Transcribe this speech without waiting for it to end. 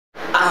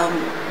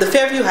The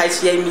Fairview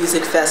Heights Yay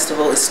Music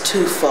Festival is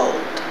twofold.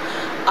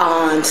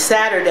 On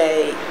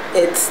Saturday,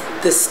 it's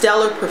the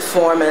stellar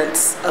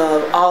performance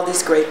of all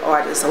these great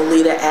artists: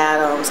 Oleta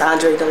Adams,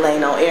 Andre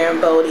Delano, Aaron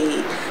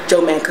Bodie,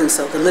 Joe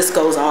Mancuso. The list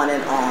goes on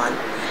and on.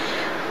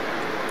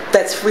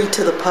 That's free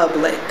to the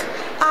public.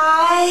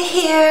 I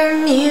hear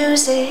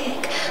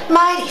music,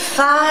 mighty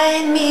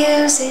fine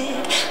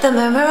music, the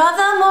murmur of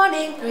the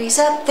morning breeze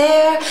up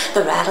there,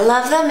 the rattle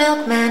of the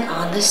milkman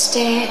on the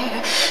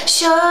stair.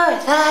 Sure,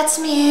 that's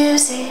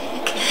music,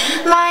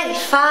 mighty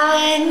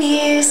fine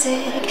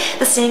music,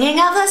 the singing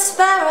of the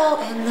sparrow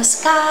in the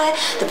sky,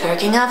 the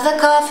perking of the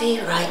coffee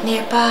right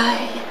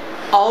nearby.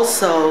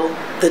 Also,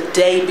 the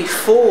day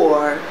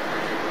before,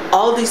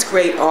 all these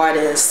great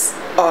artists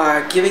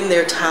are giving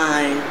their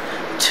time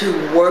to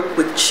work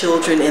with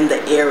children in the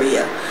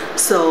area.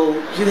 So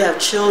you have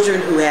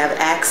children who have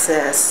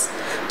access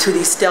to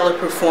these stellar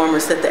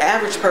performers that the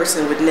average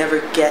person would never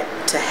get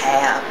to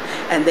have,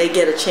 and they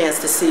get a chance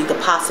to see the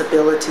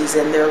possibilities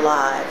in their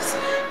lives.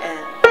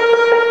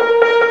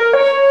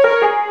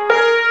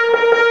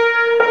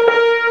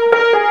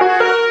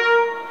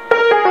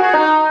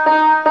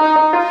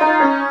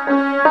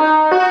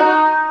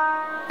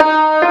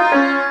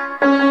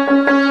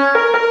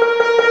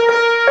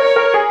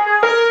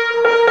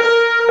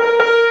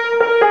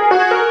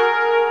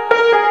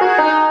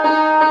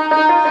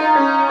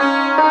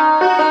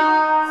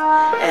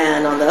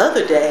 And on the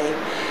other day,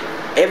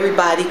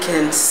 everybody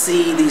can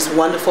see these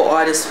wonderful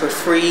artists for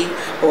free,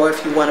 or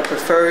if you want a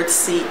preferred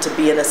seat to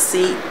be in a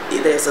seat,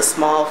 there's a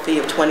small fee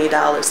of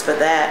 $20 for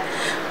that.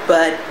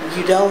 But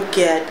you don't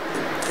get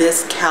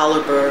this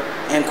caliber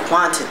and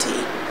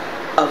quantity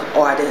of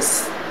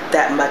artists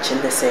that much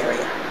in this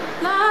area.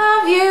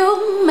 Love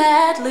you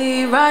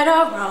madly, right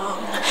or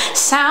wrong,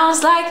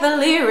 sounds like the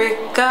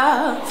lyric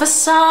of a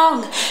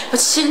song. But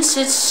since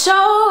it's so,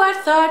 I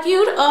thought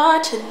you'd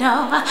ought to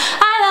know.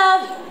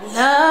 I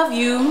love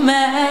you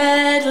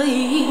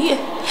madly.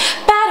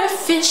 Better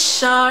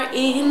fish are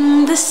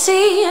in the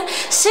sea.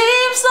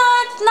 Seems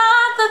like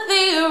not the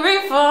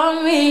theory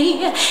for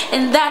me,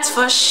 and that's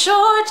for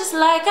sure, just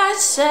like I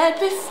said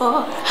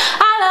before.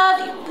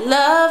 I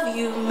love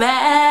you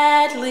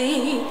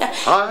madly.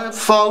 I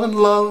fall in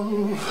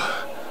love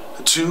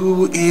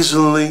too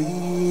easily.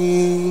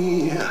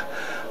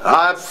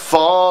 I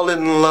fall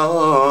in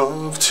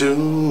love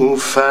too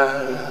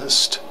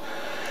fast.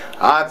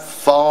 I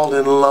fall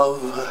in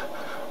love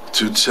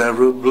too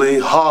terribly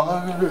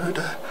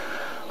hard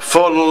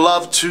for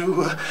love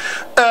to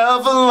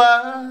ever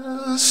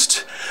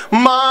last.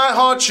 My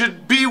heart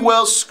should be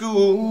well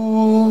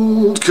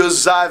schooled,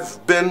 'cause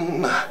I've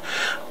been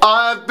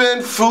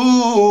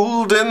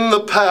fooled in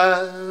the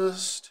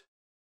past.